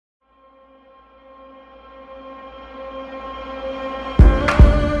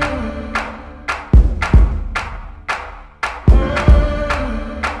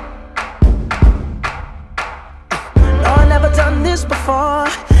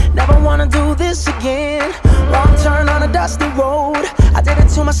wanna do this again. Wrong turn on a dusty road. I did it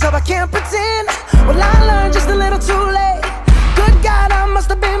to myself, I can't pretend. Well, I learned just a little too late. Good God, I must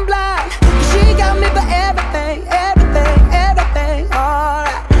have been blind. She got me for everything, everything, everything.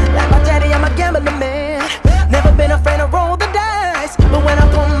 Alright, like my daddy, I'm a gambling man. Never been afraid to roll the dice. But when I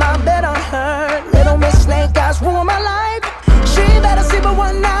put my bet on her, little Miss Snake Eyes ruined my life. She better see but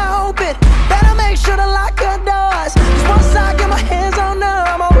one eye open. Better make sure to lock her doors. Cause once I get my hands on her,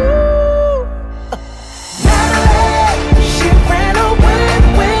 I'm a ooh. Natalie, she ran away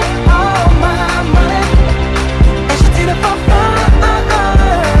with all my money, and she did it for fun.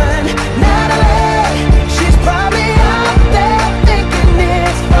 Natalie, she's probably out there thinking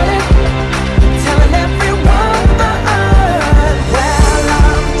it's funny, telling everyone, well,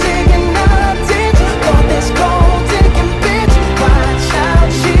 I'm digging a ditch for this gold-digging bitch. Watch out,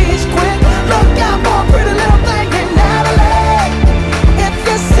 she's quick. Look out for a pretty little thing named Natalie. If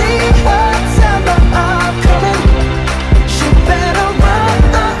you see her, tell her I'm coming. She better run.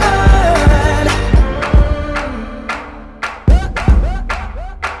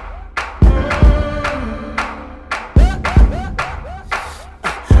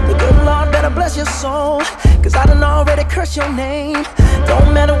 The good Lord better bless your soul, cause I done already cursed your name.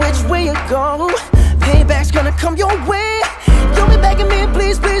 Don't matter which way you go, payback's gonna come your way. You'll be begging me,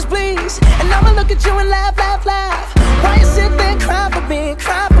 please, please, please, and I'ma look at you and laugh, laugh, laugh. Why you sit there and cry for me,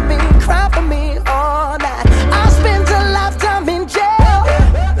 cry